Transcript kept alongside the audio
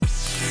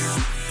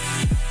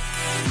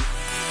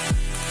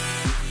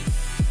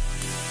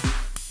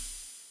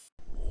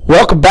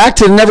welcome back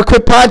to the Never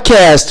Quit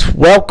Podcast.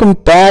 Welcome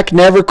back,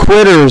 Never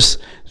Quitters.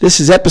 This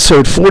is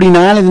episode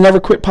 49 of the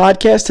Never Quit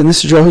Podcast, and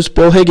this is your host,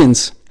 Bill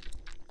Higgins.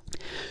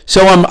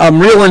 So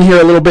I'm reeling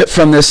here a little bit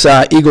from this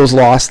Eagles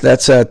loss.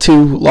 That's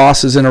 2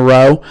 losses in a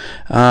row.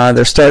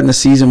 They're starting the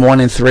season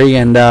 1-3,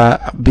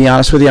 and be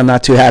honest with you, I'm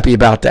not too happy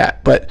about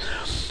that. But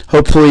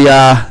hopefully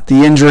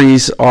the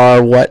injuries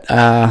are what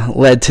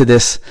led to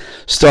this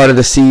start of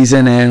the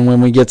season, and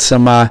when we get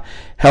some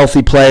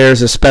healthy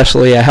players,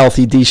 especially a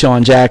healthy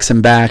Deshaun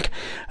Jackson back,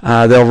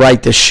 they'll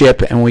right the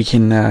ship and we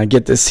can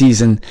get this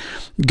season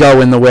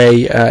going the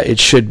way it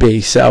should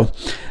be. So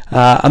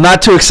I'm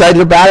not too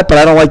excited about it, but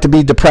I don't like to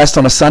be depressed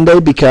on a Sunday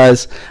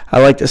because I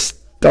like to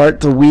start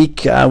the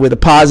week with a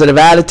positive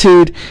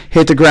attitude,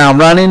 hit the ground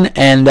running,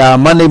 and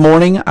Monday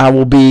morning I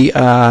will be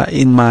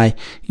in my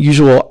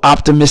usual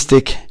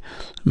optimistic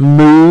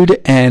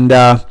mood and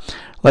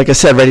like I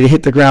said, ready to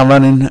hit the ground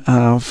running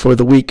for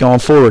the week going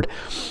forward.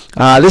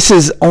 This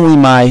is only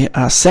my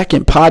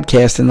second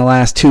podcast in the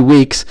last 2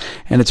 weeks,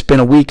 and it's been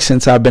a week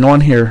since I've been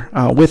on here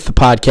with the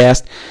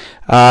podcast.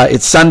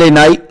 It's Sunday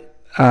night,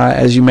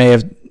 as you may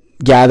have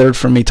gathered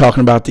from me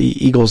talking about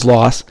the Eagles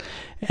loss,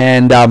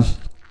 and the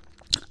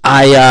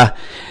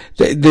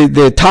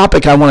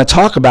topic I want to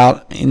talk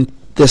about in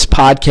this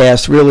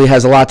podcast really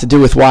has a lot to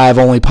do with why I've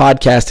only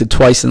podcasted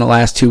twice in the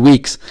last 2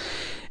 weeks,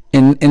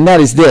 and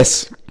that is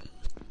this.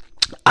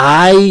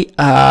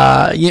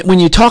 When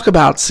you talk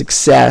about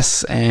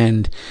success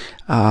and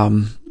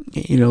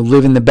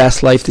living the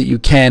best life that you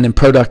can and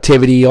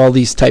productivity, all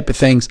these type of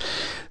things,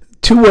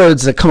 2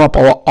 words that come up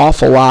an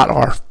awful lot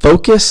are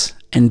focus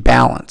and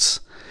balance.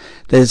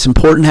 That it's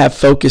important to have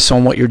focus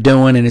on what you're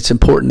doing, and it's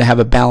important to have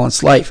a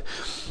balanced life.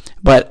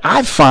 But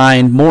I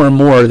find more and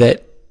more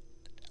that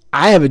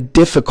I have a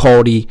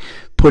difficulty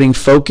putting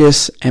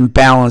focus and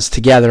balance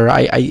together.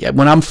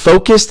 When I'm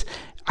focused,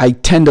 I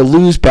tend to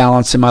lose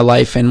balance in my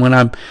life, and when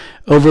I'm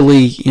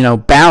overly,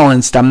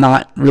 balanced, I'm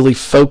not really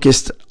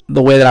focused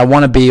the way that I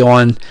want to be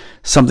on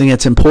something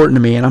that's important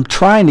to me. And I'm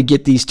trying to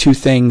get these 2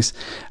 things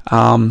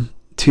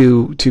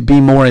to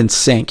be more in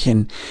sync.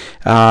 And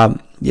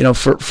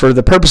for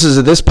the purposes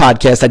of this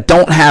podcast, I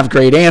don't have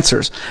great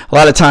answers. A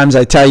lot of times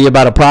I tell you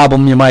about a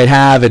problem you might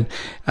have and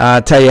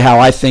tell you how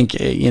I think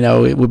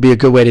it would be a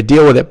good way to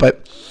deal with it,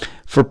 but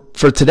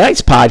For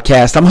today's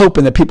podcast, I'm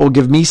hoping that people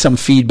give me some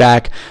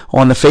feedback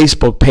on the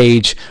Facebook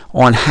page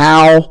on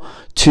how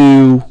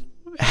do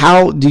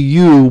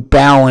you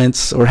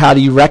balance, or how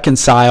do you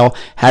reconcile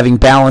having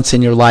balance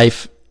in your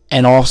life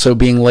and also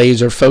being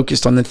laser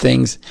focused on the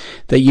things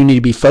that you need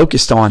to be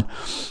focused on.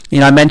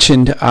 I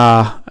mentioned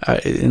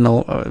in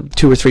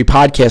 2 or 3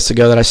 podcasts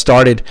ago that I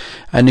started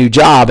a new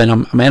job, and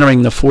I'm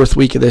entering the 4th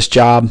week of this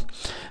job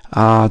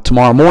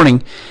tomorrow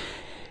morning.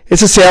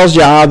 It's a sales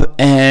job,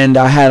 and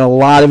I had a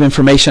lot of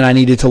information I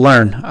needed to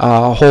learn,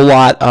 a whole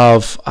lot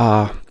of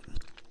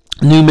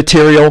new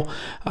material.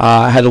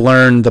 I had to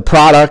learn the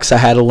products. I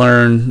had to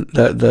learn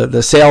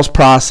the sales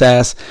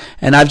process,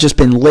 and I've just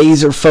been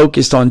laser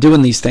focused on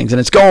doing these things, and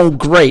it's going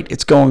great.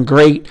 It's going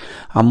great.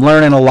 I'm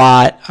learning a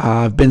lot.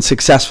 I've been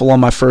successful on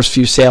my first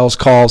few sales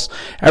calls.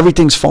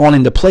 Everything's fallen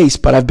into place,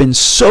 but I've been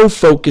so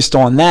focused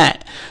on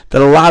that a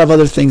lot of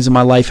other things in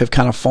my life have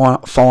kind of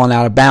fallen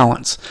out of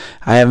balance.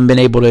 I haven't been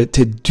able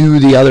to do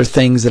the other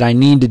things that I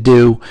need to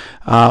do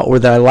or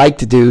that I like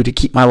to do to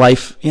keep my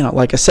life,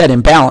 like I said, in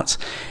balance.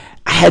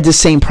 I had the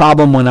same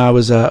problem when I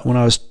was a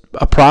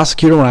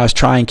prosecutor, when I was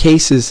trying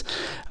cases.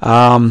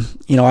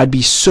 I'd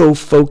be so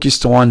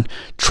focused on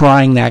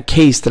trying that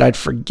case that I'd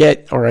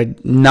forget, or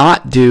I'd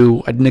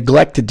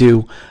neglect to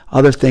do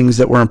other things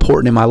that were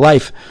important in my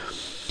life.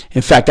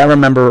 In fact, I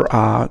remember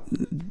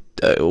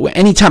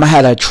anytime I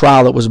had a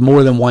trial that was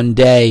more than 1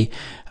 day,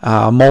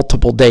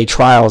 multiple day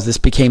trials, this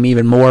became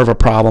even more of a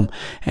problem.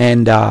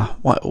 And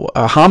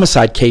a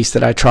homicide case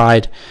that I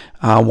tried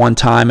one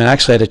time, and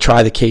actually had to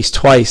try the case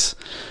twice.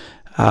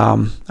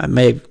 I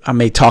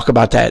may talk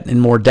about that in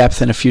more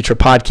depth in a future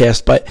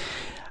podcast, but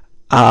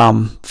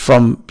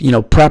from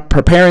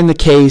preparing the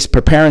case,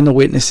 preparing the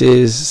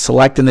witnesses,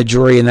 selecting the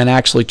jury, and then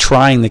actually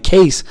trying the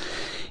case,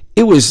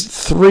 it was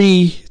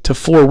 3 to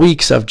 4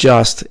 weeks of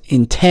just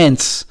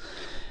intense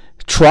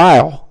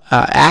trial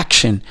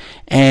action,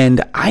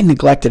 and I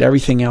neglected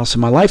everything else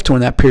in my life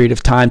during that period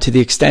of time, to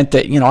the extent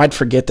that I'd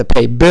forget to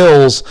pay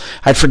bills,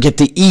 I'd forget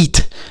to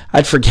eat,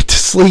 I'd forget to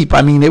sleep.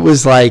 I mean, it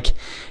was like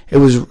it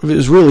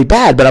was really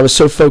bad, but I was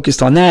so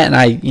focused on that, and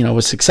I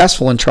was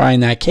successful in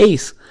trying that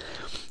case.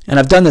 And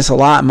I've done this a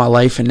lot in my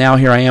life, and now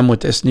here I am with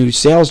this new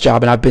sales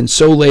job, and I've been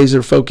so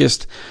laser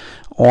focused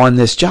on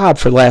this job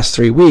for the last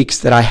 3 weeks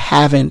that I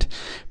haven't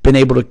been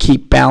able to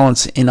keep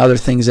balance in other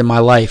things in my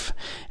life.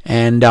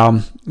 And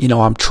I'm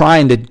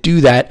trying to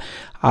do that.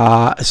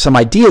 Some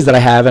ideas that I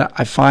have, and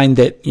I find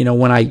that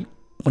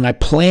when I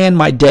plan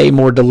my day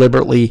more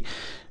deliberately,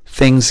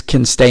 things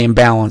can stay in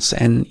balance.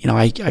 And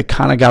I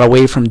kind of got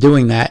away from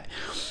doing that.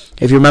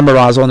 If you remember,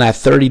 I was on that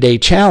 30-day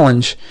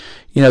challenge.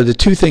 The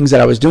 2 things that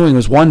I was doing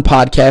was, 1,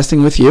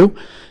 podcasting with you,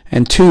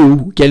 and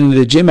 2, getting to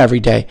the gym every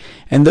day.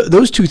 And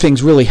those 2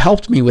 things really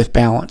helped me with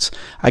balance.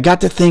 I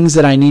got the things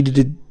that I needed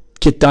to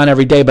get done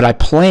every day, but I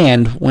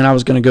planned when I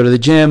was going to go to the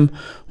gym,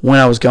 when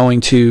I was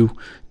going to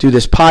do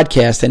this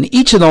podcast. And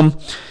each of them,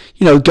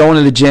 going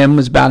to the gym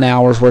was about an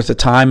hour's worth of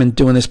time, and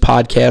doing this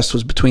podcast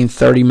was between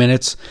 30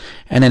 minutes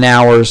and an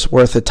hour's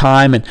worth of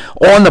time. And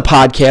on the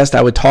podcast,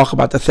 I would talk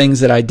about the things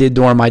that I did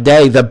during my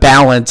day, the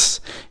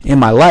balance in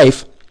my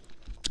life.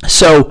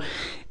 So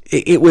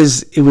it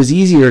was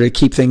easier to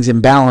keep things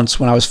in balance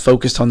when I was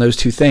focused on those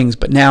 2 things.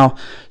 But now,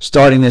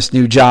 starting this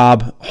new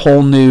job,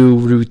 whole new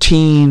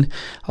routine,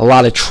 a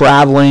lot of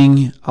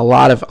traveling, a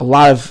lot of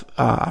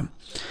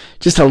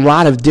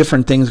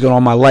different things going on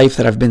in my life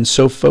that I've been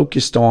so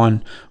focused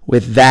on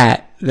with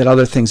that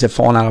other things have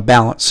fallen out of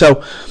balance.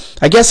 So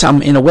I guess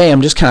I'm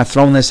just kind of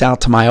throwing this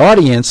out to my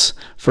audience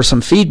for some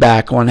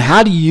feedback on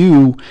how do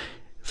you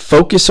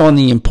focus on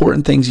the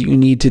important things that you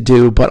need to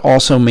do, but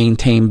also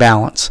maintain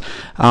balance.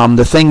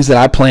 The things that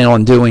I plan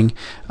on doing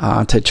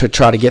to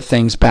try to get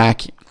things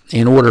back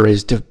in order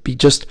is to be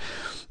just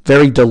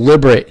very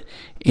deliberate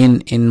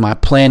in my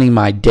planning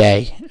my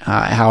day,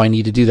 how I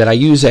need to do that. I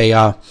use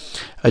a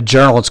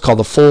journal. It's called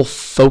the Full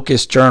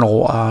Focus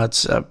Journal.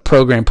 It's a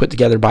program put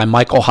together by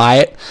Michael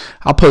Hyatt.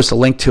 I'll post a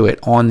link to it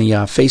on the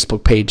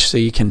Facebook page so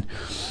you can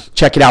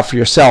check it out for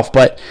yourself.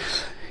 But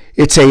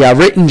it's a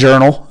written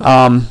journal.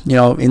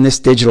 In this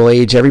digital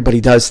age,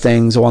 everybody does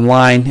things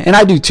online, and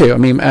I do too. I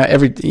mean,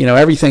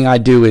 everything I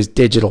do is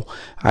digital.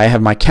 I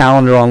have my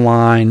calendar on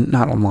my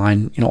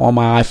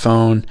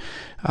iPhone,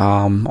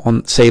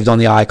 saved on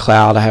the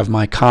iCloud. I have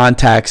my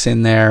contacts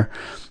in there.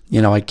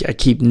 I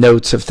keep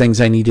notes of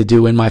things I need to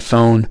do in my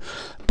phone.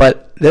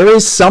 But there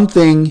is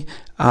something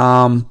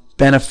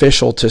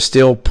beneficial to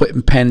still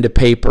putting pen to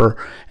paper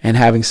and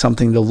having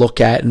something to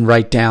look at and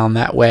write down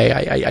that way.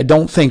 I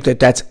don't think that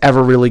that's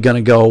ever really going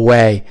to go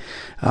away.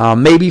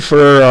 Maybe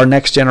for our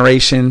next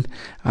generation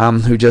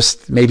who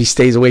just maybe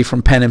stays away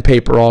from pen and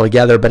paper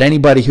altogether, but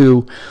anybody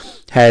who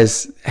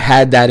has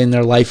had that in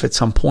their life at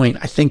some point,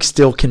 I think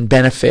still can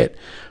benefit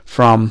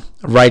from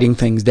writing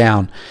things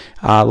down.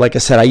 Like I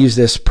said, I use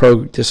this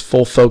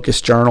Full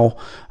Focus Journal.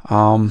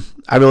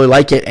 I really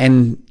like it,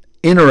 and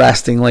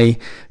interestingly,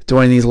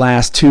 during these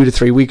last 2 to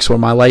 3 weeks where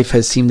my life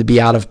has seemed to be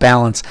out of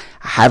balance,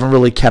 I haven't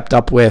really kept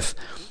up with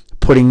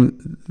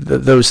putting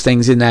those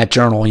things in that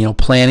journal,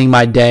 planning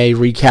my day,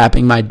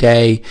 recapping my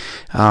day,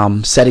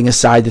 setting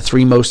aside the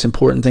 3 most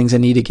important things I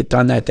need to get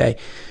done that day.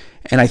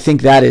 And I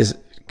think that has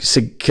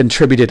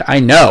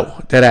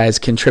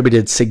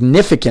contributed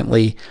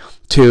significantly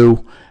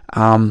to,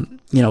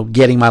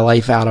 getting my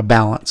life out of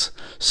balance.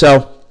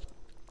 So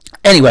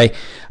anyway,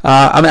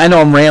 I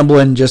know I'm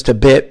rambling just a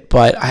bit,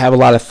 but I have a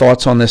lot of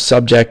thoughts on this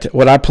subject.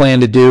 What I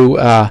plan to do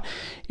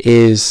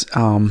is,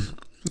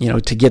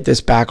 to get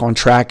this back on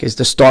track, is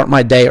to start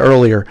my day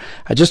earlier.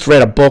 I just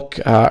read a book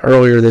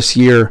earlier this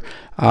year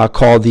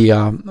called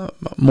The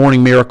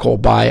Morning Miracle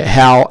by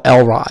Hal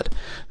Elrod.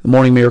 The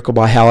Morning Miracle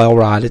by Hal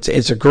Elrod.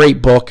 It's a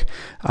great book.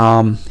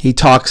 He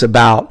talks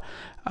about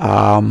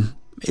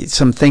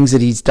some things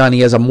that he's done. He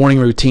has a morning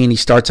routine. He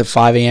starts at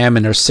 5 a.m.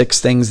 and there's 6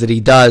 things that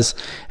he does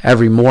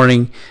every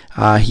morning.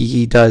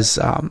 He does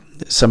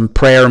some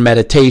prayer,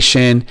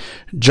 meditation,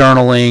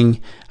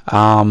 journaling,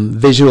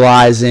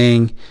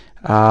 visualizing.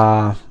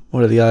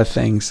 What are the other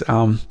things?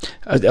 A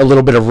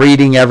little bit of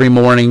reading every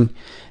morning.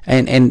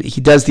 And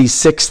he does these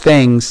 6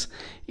 things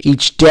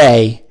each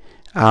day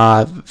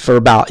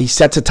he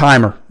sets a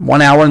timer.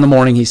 1 hour in the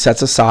morning he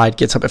sets aside,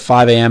 gets up at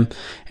 5 a.m.,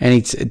 and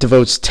he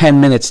devotes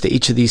 10 minutes to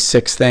each of these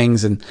 6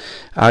 things and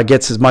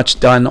gets as much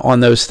done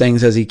on those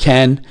things as he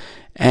can.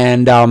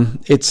 And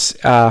it's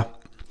a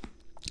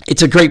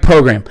great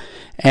program.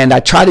 And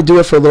I tried to do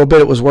it for a little bit.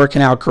 It was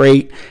working out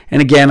great.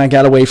 And again, I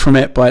got away from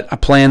it, but I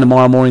plan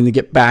tomorrow morning to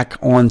get back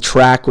on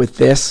track with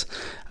this.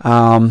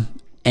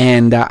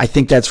 And I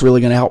think that's really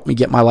going to help me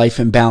get my life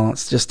in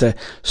balance, just to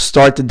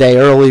start the day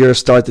earlier,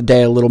 start the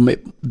day a little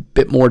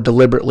bit more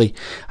deliberately.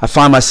 I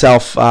find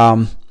myself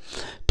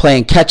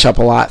playing catch up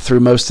a lot through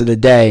most of the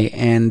day,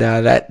 and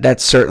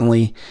that's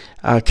certainly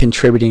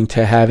contributing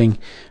to having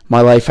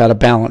my life out of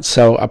balance.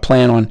 So I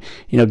plan on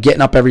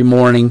getting up every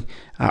morning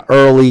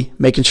early,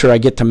 making sure I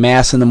get to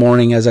Mass in the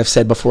morning. As I've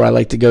said before, I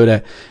like to go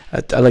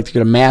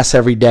to Mass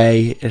every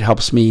day. It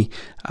helps me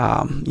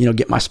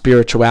get my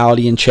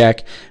spirituality in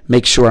check,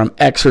 make sure I'm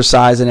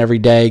exercising every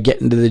day,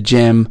 getting to the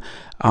gym,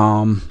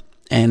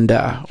 and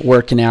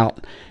working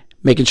out,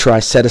 making sure I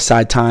set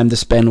aside time to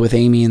spend with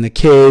Amy and the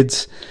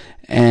kids,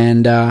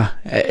 and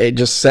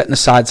just setting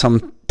aside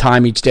some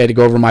time each day to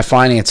go over my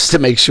finances to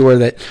make sure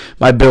that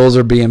my bills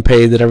are being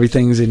paid, that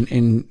everything's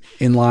in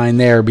line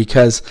there,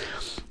 because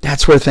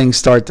that's where things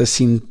start to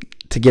seem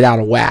to get out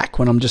of whack,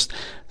 when I'm just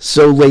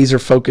so laser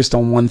focused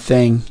on one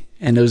thing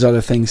and those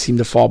other things seem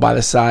to fall by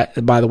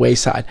the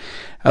wayside.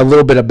 A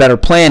little bit of better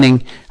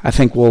planning, I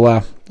think,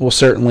 will we'll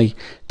certainly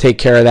take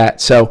care of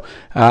that. So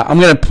I'm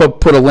going to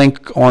put a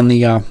link on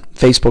the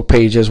Facebook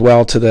page as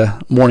well to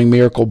the Morning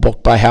Miracle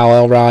book by Hal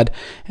Elrod,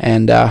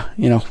 and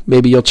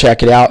maybe you'll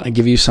check it out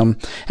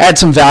and add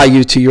some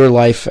value to your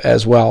life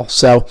as well.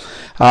 So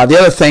the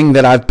other thing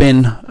that I've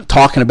been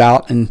talking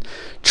about and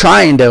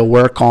trying to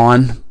work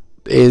on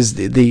is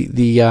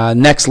the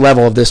next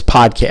level of this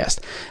podcast.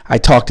 I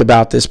talked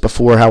about this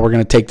before, how we're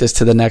going to take this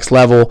to the next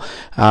level.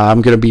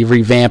 I'm going to be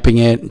revamping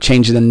it,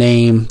 changing the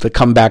name, the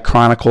Comeback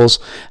Chronicles.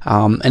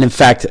 And in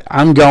fact,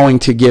 I'm going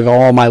to give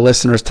all my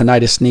listeners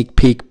tonight a sneak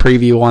peek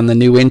preview on the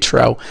new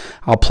intro.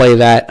 I'll play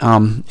that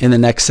in the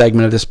next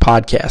segment of this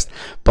podcast.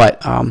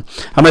 But I'm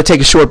going to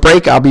take a short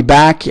break. I'll be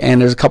back,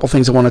 and there's a couple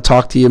things I want to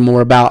talk to you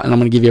more about, and I'm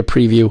going to give you a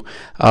preview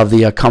of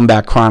the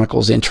Comeback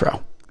Chronicles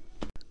intro.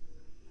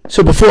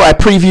 So before I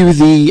preview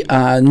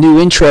the new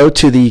intro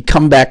to the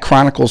Comeback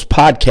Chronicles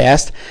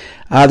podcast,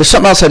 there's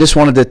something else I just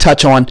wanted to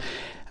touch on.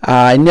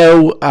 I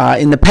know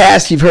in the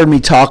past you've heard me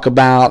talk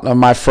about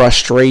my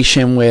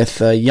frustration with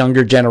the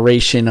younger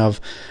generation of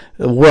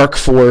the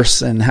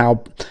workforce and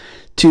how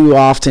too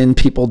often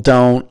people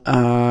don't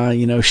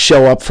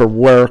show up for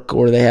work,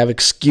 or they have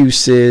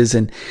excuses,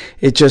 and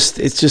it's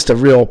just a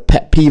real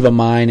pet peeve of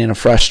mine and a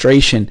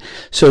frustration.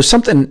 So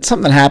something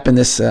happened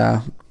this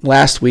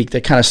last week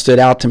that kind of stood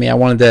out to me. I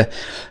wanted to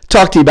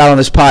talk to you about on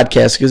this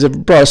podcast because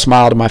it brought a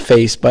smile to my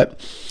face. But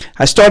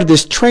I started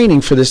this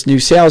training for this new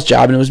sales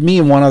job, and it was me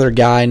and one other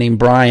guy named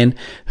Brian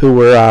who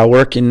were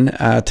working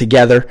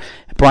together.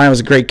 Brian was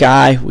a great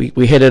guy.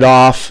 We hit it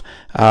off.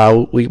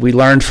 We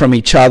learned from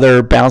each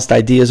other, bounced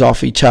ideas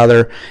off each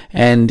other,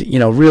 and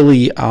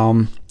really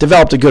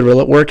developed a good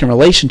working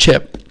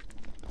relationship.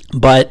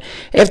 But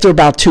after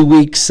about 2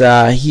 weeks,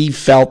 he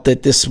felt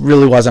that this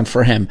really wasn't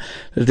for him,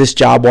 that this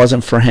job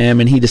wasn't for him,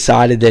 and he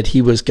decided that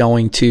he was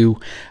going to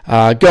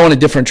go in a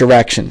different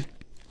direction.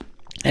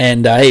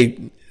 And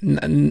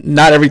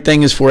not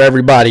everything is for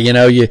everybody.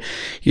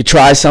 You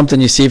try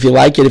something, you see if you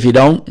like it. If you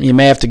don't, you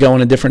may have to go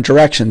in a different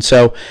direction.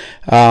 So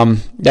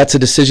that's a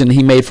decision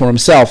he made for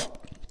himself.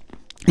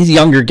 He's a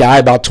younger guy,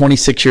 about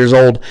 26 years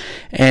old,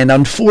 and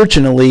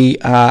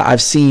unfortunately,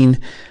 I've seen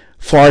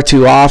far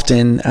too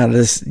often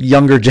this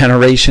younger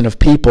generation of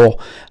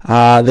people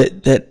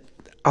that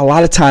a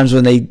lot of times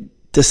when they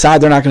decide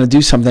they're not going to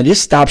do something, they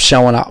just stop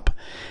showing up.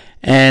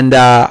 And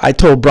I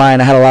told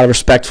Brian I had a lot of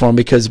respect for him,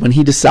 because when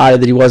he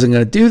decided that he wasn't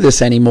going to do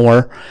this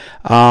anymore,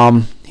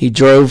 he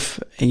drove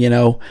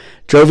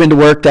into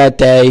work that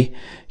day,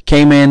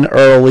 came in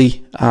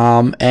early,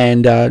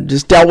 and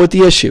just dealt with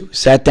the issue.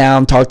 Sat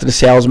down, talked to the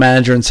sales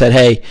manager, and said,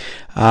 "Hey,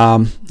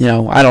 I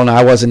don't know.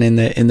 I wasn't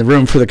in the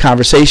room for the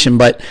conversation,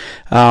 but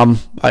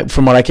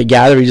from what I could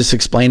gather, he just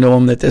explained to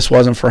him that this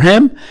wasn't for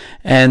him,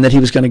 and that he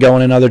was going to go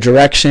in another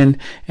direction.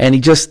 And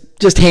he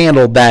just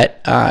handled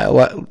that,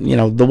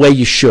 the way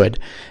you should."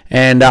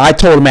 And I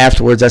told him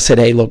afterwards, I said,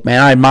 "Hey, look,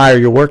 man, I admire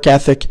your work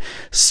ethic.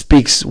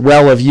 Speaks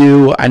well of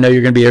you. I know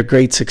you're going to be a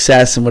great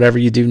success in whatever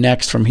you do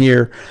next from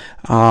here."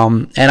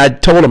 And I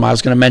told him I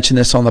was going to mention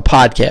this on the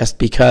podcast,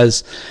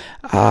 because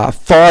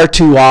far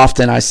too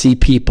often I see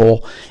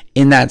people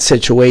in that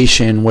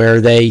situation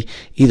where they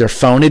either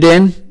phone it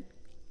in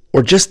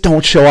or just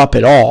don't show up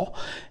at all.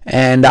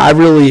 And I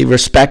really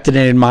respected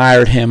and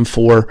admired him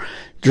for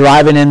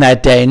driving in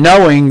that day,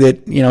 knowing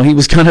that he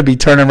was going to be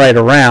turning right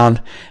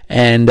around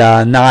and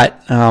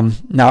not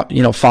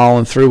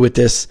following through with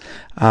this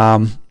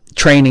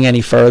training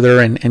any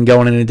further and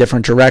going in a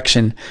different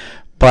direction.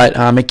 But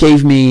it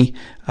gave me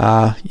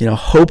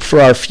hope for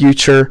our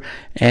future,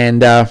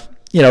 and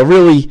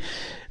really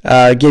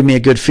gave me a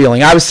good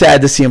feeling. I was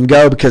sad to see him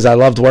go, because I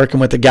loved working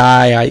with the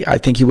guy. I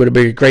think he would have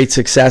been a great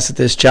success at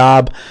this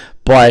job.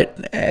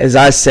 But as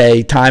I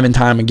say time and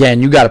time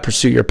again, you got to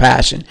pursue your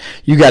passion.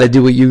 You got to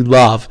do what you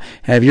love.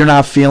 And if you're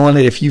not feeling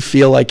it, if you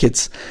feel like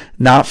it's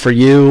not for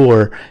you,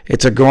 or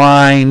it's a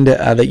grind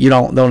that you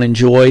don't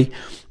enjoy,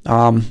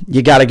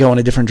 you got to go in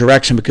a different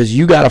direction, because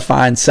you got to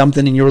find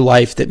something in your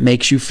life that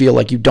makes you feel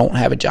like you don't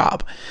have a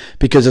job.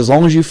 Because as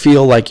long as you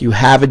feel like you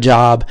have a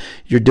job,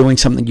 you're doing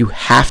something you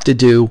have to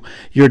do,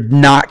 you're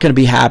not going to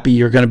be happy,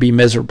 you're going to be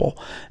miserable.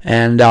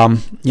 And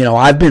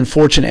I've been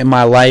fortunate in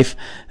my life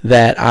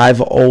that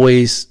I've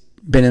always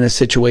been in a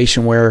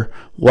situation where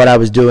what I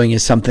was doing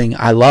is something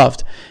I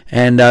loved.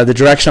 And the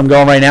direction I'm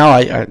going right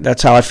now,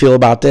 that's how I feel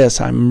about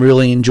this. I'm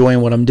really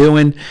enjoying what I'm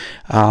doing.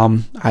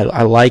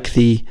 I like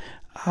the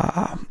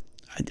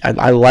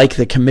I like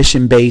the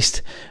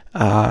commission-based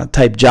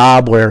type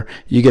job where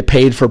you get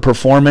paid for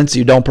performance.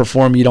 You don't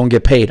perform, you don't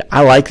get paid.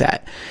 I like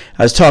that.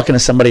 I was talking to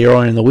somebody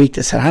earlier in the week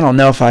that said, "I don't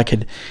know if I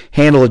could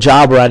handle a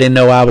job where I didn't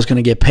know I was going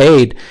to get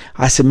paid."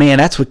 I said, "Man,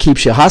 that's what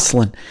keeps you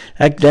hustling.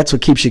 That's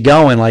what keeps you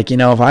going. Like,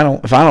 if I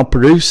don't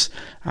produce,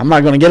 I'm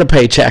not going to get a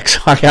paycheck,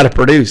 so I got to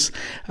produce."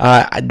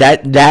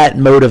 That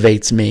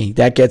motivates me.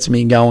 That gets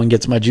me going,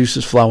 gets my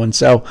juices flowing.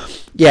 So,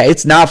 yeah,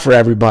 it's not for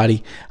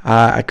everybody.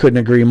 I couldn't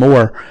agree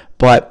more.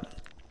 But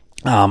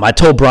I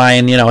told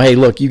Brian, hey,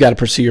 look, you got to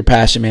pursue your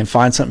passion, man.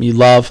 Find something you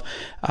love.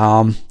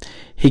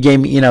 he gave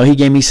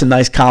me some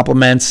nice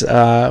compliments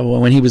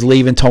when he was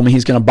leaving. Told me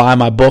he's going to buy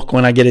my book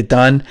when I get it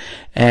done,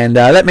 and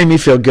that made me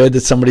feel good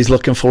that somebody's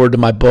looking forward to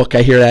my book.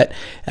 I hear that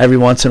every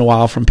once in a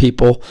while from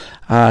people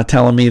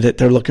telling me that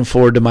they're looking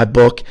forward to my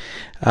book.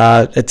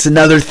 It's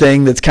another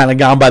thing that's kind of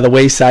gone by the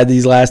wayside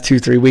these last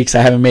 2-3 weeks.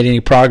 I haven't made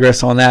any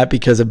progress on that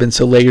because I've been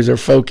so laser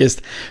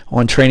focused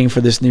on training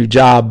for this new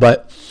job.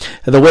 But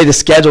the way the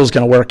schedule is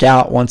going to work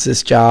out once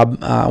this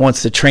job,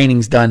 once the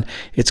training's done,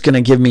 it's going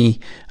to give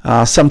me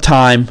some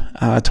time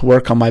to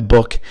work on my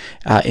book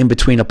in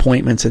between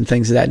appointments and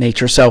things of that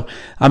nature. So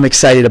I'm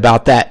excited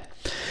about that.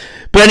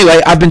 But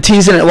anyway, I've been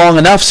teasing it long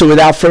enough, so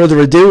without further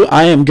ado,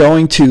 I am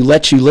going to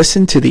let you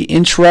listen to the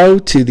intro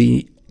to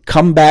the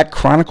Comeback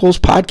Chronicles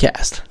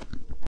podcast.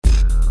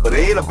 But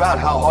it ain't about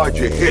how hard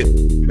you hit.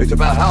 It's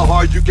about how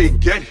hard you can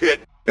get hit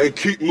and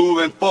keep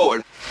moving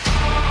forward.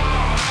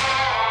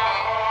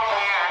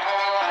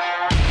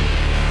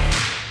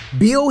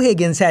 Bill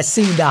Higgins has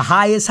seen the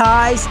highest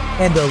highs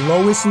and the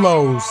lowest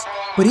lows,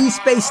 but he's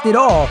faced it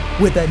all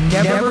with a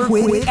never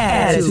quit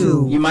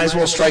attitude. You might as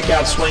well strike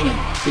out swinging,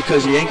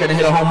 because you ain't going to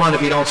hit a home run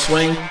if you don't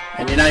swing,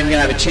 and you're not even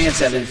going to have a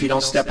chance at it if you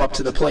don't step up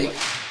to the plate.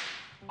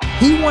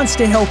 He wants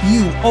to help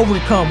you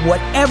overcome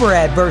whatever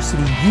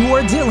adversity you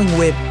are dealing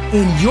with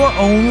in your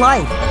own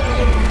life.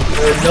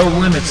 There are no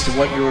limits to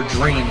what your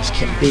dreams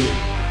can be.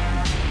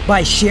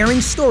 By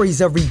sharing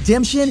stories of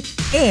redemption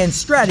and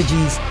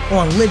strategies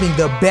on living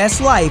the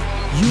best life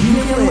you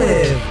can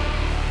live.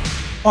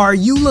 Are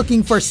you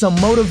looking for some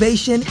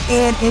motivation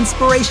and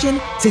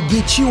inspiration to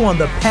get you on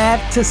the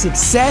path to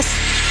success?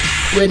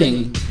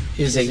 Quitting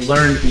is a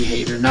learned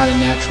behavior, not a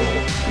natural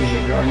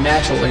behavior. Our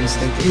natural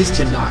instinct is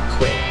to not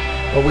quit.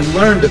 But we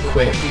learn to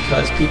quit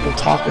because people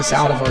talk us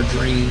out of our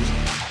dreams.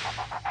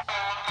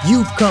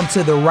 You've come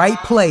to the right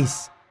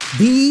place.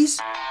 These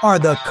are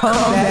the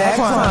Comeback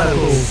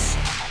Chronicles.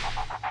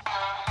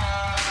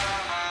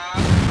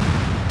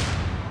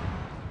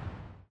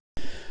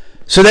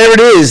 So there it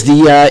is,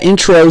 the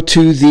intro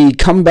to the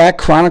Comeback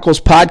Chronicles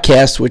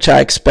podcast, which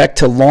I expect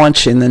to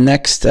launch in the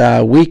next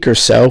week or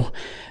so.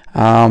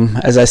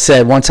 As I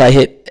said, once I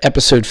hit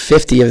episode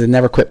 50 of the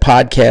Never Quit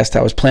podcast,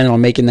 I was planning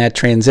on making that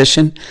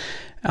transition.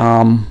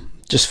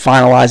 Just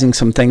finalizing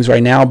some things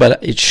right now,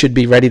 but it should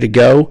be ready to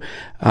go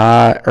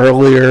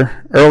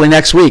early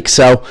next week.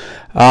 So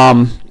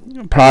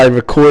probably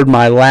record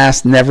my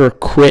last Never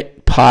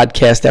Quit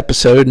podcast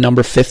episode,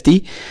 number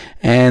 50,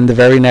 and the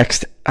very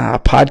next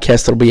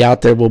podcast that'll be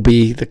out there will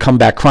be the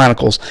Comeback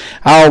Chronicles.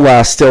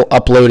 I'll still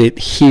upload it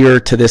here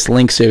to this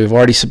link, so you've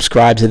already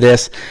subscribed to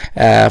this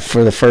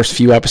for the first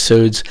few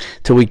episodes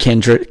till we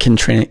can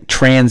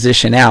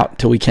transition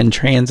out.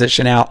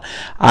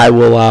 I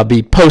will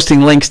be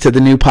posting links to the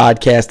new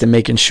podcast and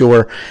making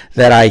sure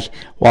that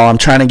while I'm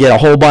trying to get a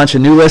whole bunch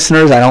of new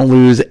listeners, I don't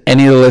lose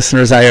any of the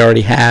listeners I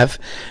already have.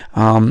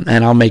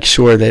 And I'll make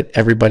sure that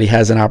everybody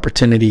has an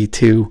opportunity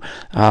to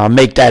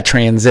make that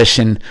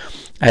transition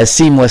as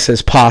seamless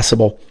as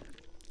possible.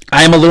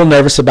 I am a little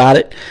nervous about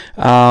it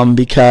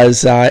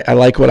because I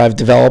like what I've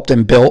developed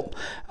and built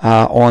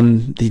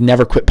on the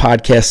Never Quit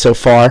podcast so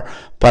far,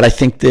 but I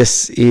think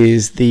this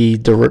is the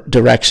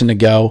direction to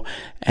go,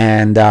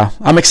 and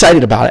I'm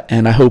excited about it,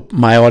 and I hope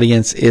my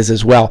audience is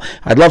as well.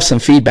 I'd love some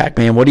feedback,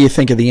 man. What do you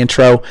think of the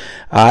intro?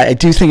 I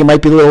do think it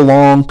might be a little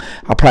long.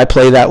 I'll probably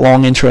play that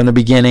long intro in the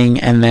beginning,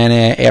 and then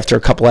after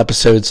a couple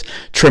episodes,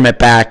 trim it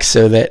back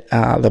so that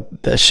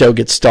the show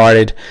gets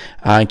started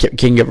and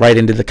can get right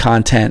into the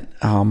content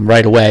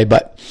right away.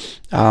 But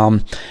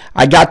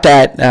I got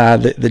that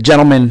the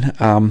gentleman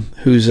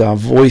whose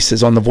voice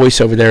is on the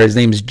voiceover there, his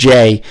name is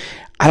Jay.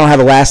 I don't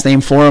have a last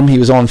name for him. He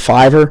was on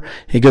Fiverr.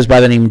 He goes by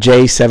the name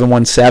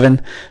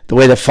J717. The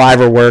way that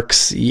Fiverr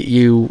works,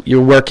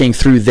 you're working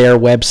through their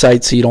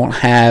website, so you don't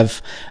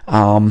have,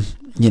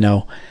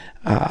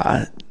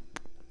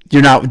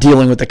 you're not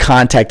dealing with the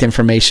contact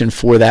information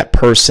for that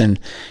person.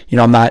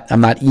 I'm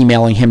not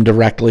emailing him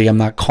directly. I'm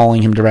not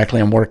calling him directly.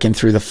 I'm working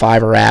through the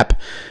Fiverr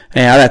app.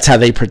 And that's how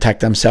they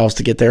protect themselves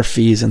to get their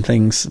fees and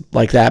things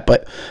like that.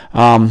 But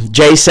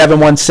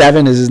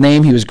J717 is his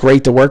name. He was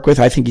great to work with.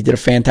 I think he did a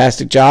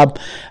fantastic job.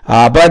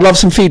 But I'd love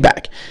some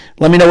feedback.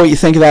 Let me know what you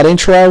think of that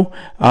intro.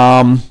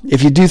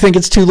 If you do think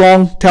it's too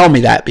long, tell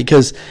me that,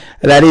 because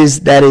that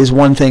is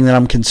one thing that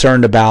I'm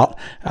concerned about.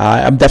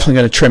 I'm definitely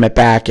going to trim it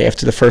back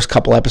after the first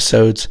couple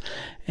episodes,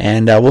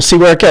 and we'll see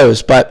where it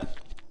goes. But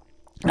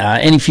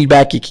any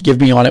feedback you can give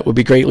me on it would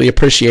be greatly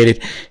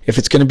appreciated. If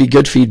it's going to be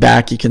good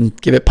feedback, you can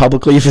give it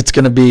publicly. If it's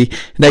going to be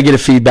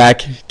negative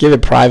feedback, give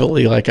it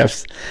privately, like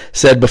I've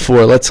said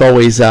before. Let's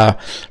always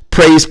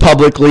praise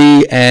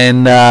publicly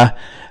and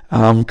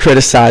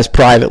criticize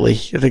privately.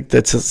 I think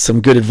that's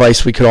some good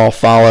advice we could all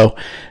follow.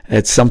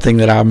 It's something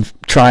that I'm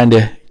trying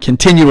to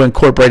continue to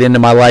incorporate into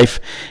my life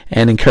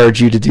and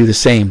encourage you to do the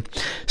same.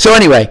 So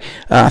anyway,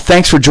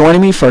 thanks for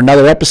joining me for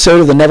another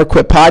episode of the Never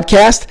Quit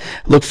podcast.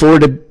 Look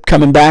forward to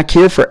coming back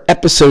here for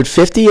episode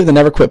 50 of the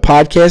Never Quit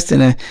podcast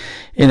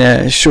in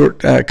a short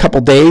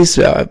couple days.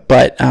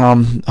 But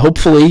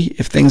hopefully,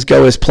 if things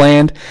go as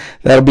planned,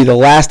 that'll be the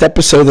last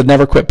episode of the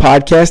Never Quit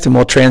podcast, and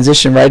we'll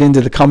transition right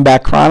into the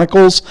Comeback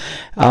Chronicles.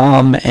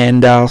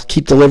 And I'll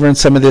keep delivering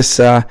some of this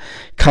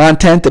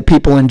content that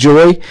people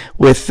enjoy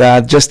with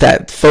just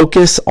that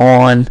focus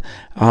on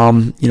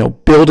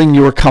building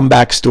your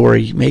comeback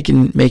story,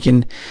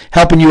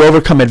 helping you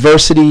overcome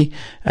adversity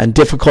and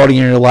difficulty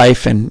in your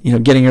life, and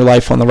getting your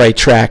life on the right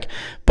track.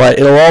 But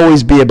it'll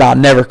always be about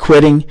never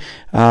quitting,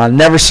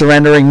 never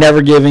surrendering,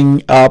 never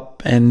giving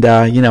up, and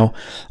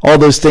all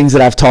those things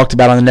that I've talked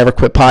about on the Never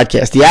Quit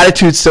podcast. The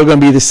attitude's still going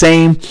to be the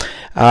same.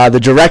 The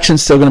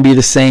direction's still going to be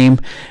the same.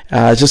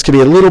 It's just going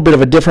to be a little bit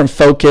of a different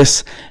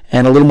focus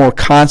and a little more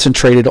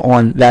concentrated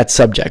on that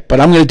subject. But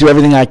I'm going to do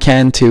everything I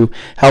can to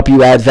help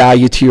you add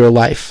value to your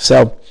life.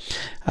 So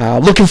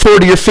looking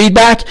forward to your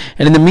feedback.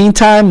 And in the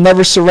meantime,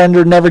 never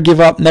surrender, never give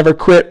up, never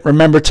quit.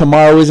 Remember,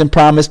 tomorrow isn't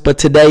promised, but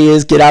today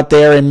is. Get out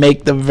there and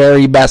make the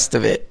very best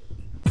of it.